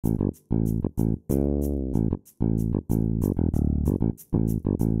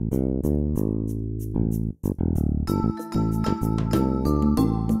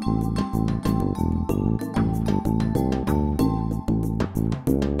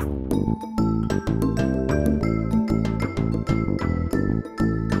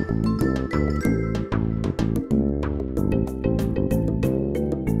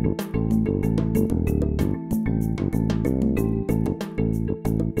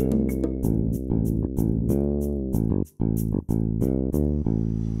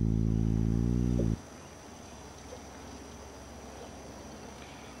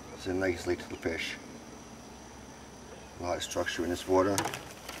It's a nice lake to the fish. A lot of structure in this water.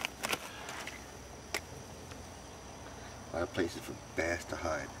 A lot of places for bass to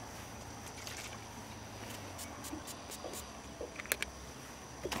hide.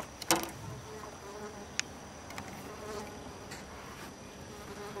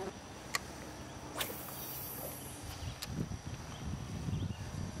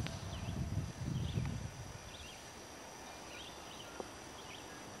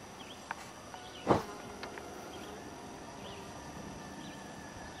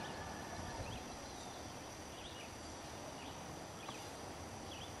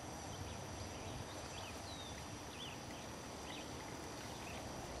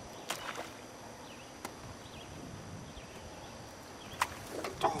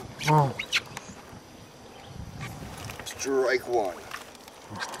 Oh. Strike one.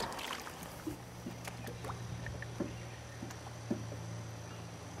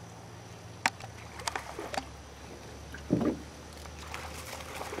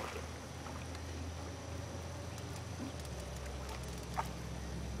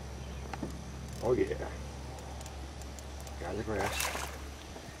 Oh yeah. Got the grass.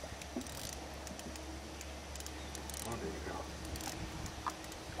 Oh, there you go.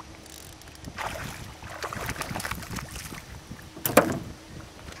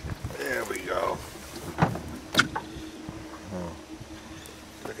 There we go.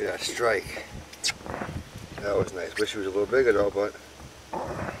 Look at that strike. That was nice. Wish it was a little bigger though, but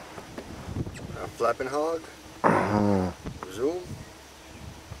a flapping hog. Zoom.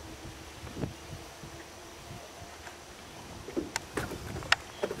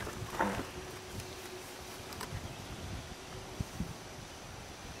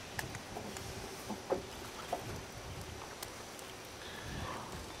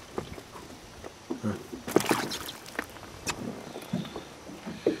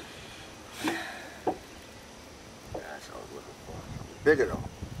 Bigger though.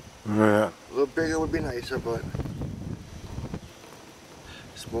 Yeah. A little bigger would be nicer, but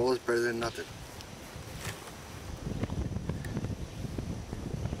small is better than nothing.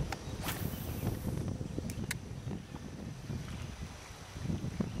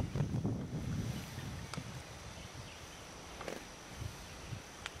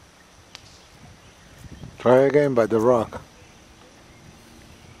 Try again by the rock.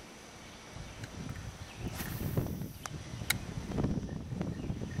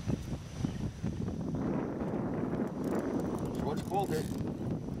 What's called it?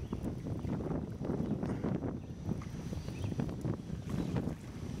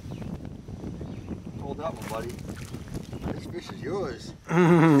 Hold that one, buddy. This fish is yours.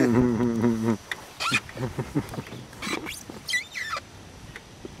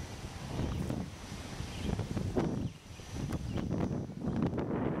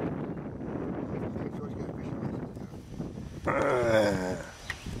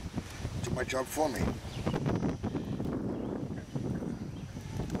 Do my job for me.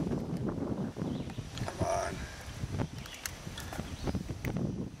 Come on.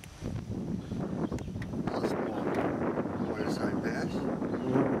 Another small Morningside bass.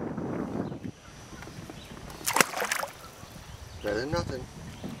 Better than nothing.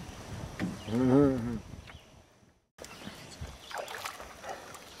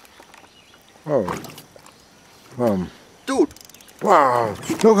 Oh. Dude! Wow.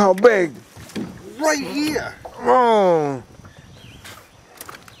 Look how big. Right here! Whoa.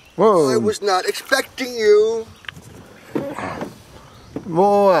 Whoa. I was not expecting you!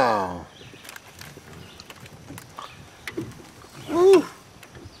 Wow. Woo.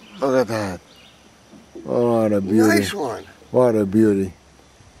 Look at that. Oh, what a beauty. Nice one! What a beauty.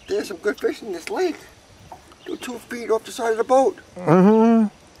 There's some good fish in this lake. They're 2 feet off the side of the boat.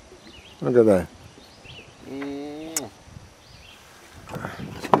 Look at that.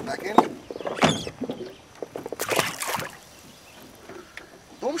 Let's get back in.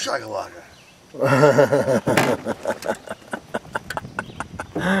 Boom shakalaka.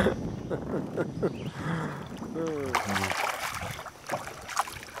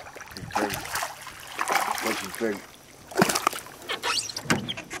 big.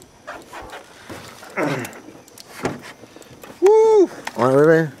 Woo! What,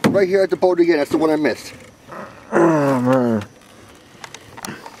 really? Right here at the boat again. That's the one I missed. Oh, man.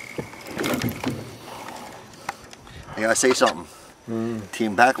 I gotta say something.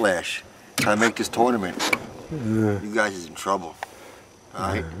 Team Backlash, trying to make this tournament. You guys is in trouble.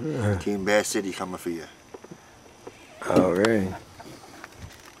 Alright? Team Bass City coming for you. Oh, really?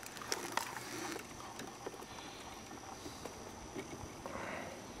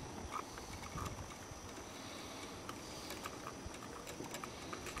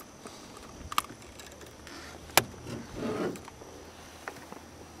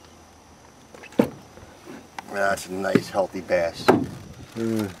 That's a nice, healthy bass.